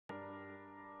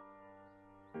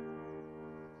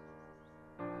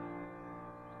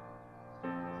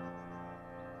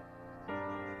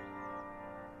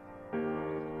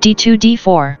d2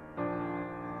 d4.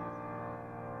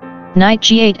 Knight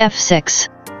g8 f6.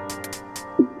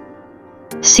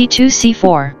 c2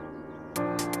 c4.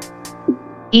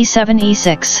 e7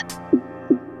 e6.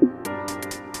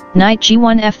 Knight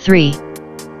g1 f3.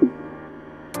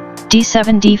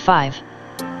 d7 d5.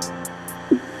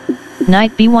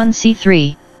 Knight b1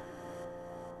 c3.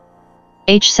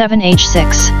 h7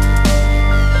 h6.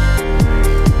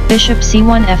 Bishop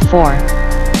c1 f4.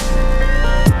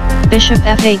 Bishop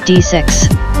f8 d6.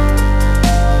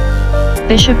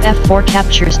 Bishop f4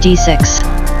 captures d6.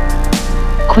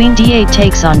 Queen d8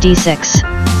 takes on d6.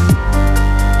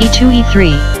 e2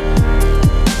 e3.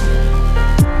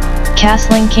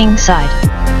 Castling king side.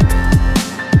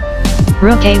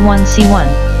 Rook a1 c1.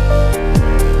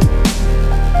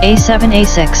 a7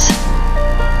 a6.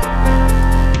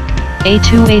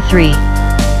 a2 a3.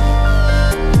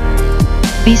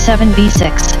 b7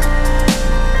 b6.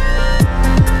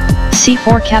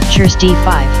 c4 captures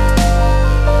d5.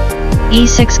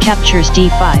 e6 captures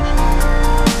d5.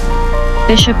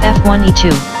 Bishop f1 e2.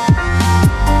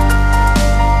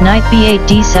 Knight b8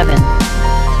 d7.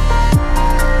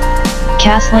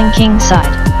 Castling king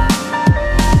side.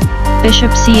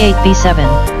 Bishop c8 b7.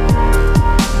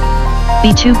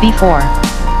 b2 b4.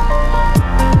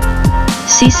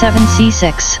 c7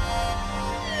 c6.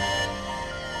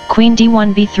 Queen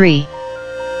d1 b3.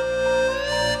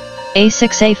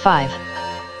 a6 a5.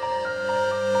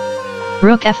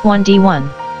 Rook f1 d1.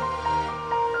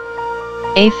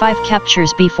 a5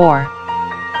 captures b4.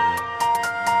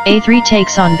 a3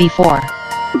 takes on b4.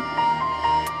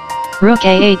 Rook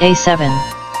a8 a7.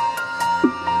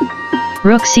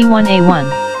 Rook c1 a1.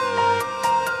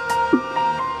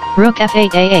 Rook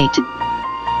f8 a8.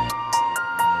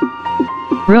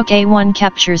 Rook a1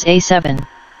 captures a7.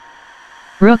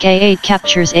 Rook a8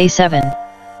 captures a7.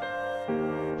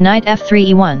 Knight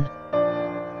f3 e1.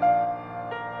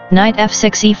 Knight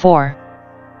f6 e4.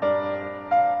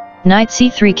 Knight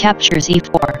c3 captures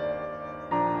e4.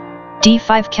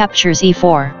 d5 captures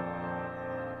e4.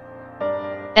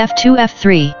 f2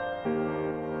 f3.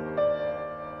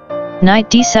 Knight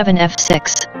d7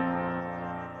 f6.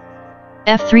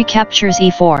 f3 captures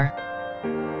e4.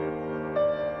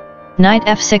 Knight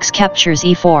f6 captures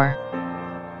e4.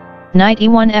 Knight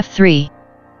e1 f3.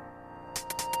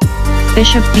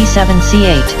 Bishop b7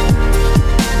 c8.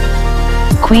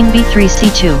 Queen b3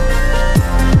 c2.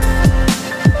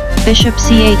 Bishop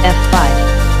c8 f5.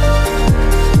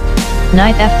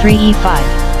 Knight f3 e5.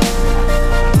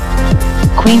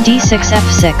 Queen d6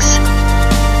 f6.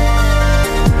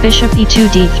 Bishop e2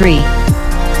 d3.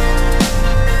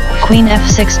 Queen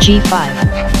f6 g5.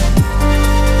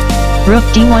 Rook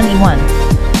d1 e1.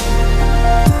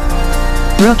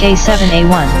 Rook a7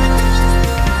 a1.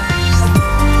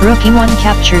 Rook e1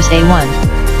 captures a1.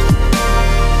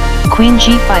 Queen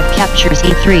g5 captures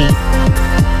e3.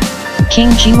 King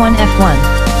g1 f1.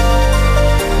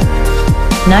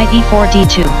 Knight e4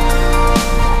 d2.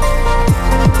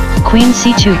 Queen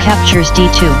c2 captures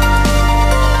d2.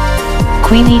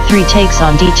 Queen e3 takes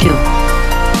on d2.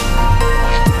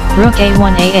 Rook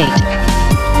a1 a8.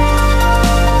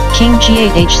 King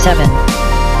g8 h7.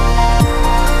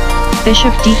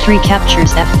 Bishop d3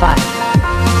 captures f5.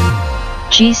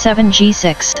 g7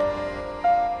 g6.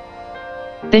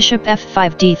 Bishop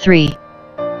f5 d3.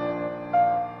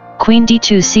 Queen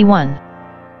d2 c1.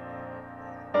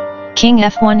 King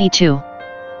f1 e2.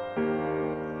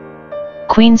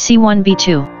 Queen c1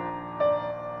 b2.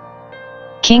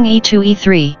 King e2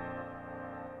 e3.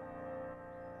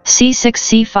 c6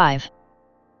 c5.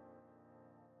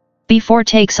 b4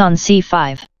 takes on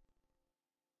c5.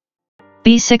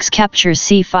 b6 captures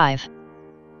c5.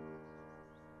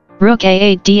 Rook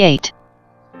a8 d8.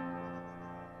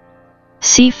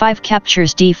 c5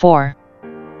 captures d4.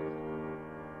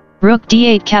 Rook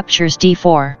d8 captures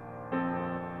d4.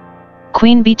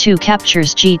 Queen b2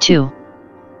 captures g2.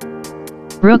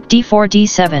 Rook d4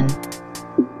 d7.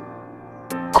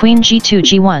 Queen g2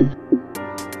 g1.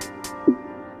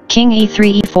 King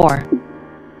e3 e4.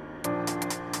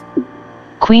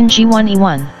 Queen g1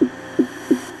 e1.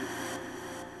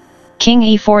 King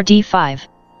e4 d5.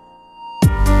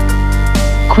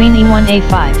 Queen e1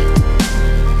 a5.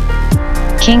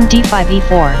 King d5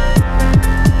 e4.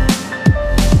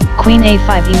 Queen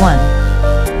a5 e1.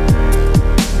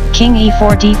 King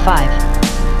e4 d5.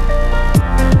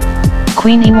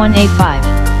 Queen e1 a5.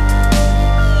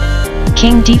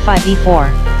 King d5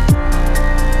 e4.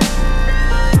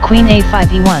 Queen a5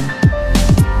 e1.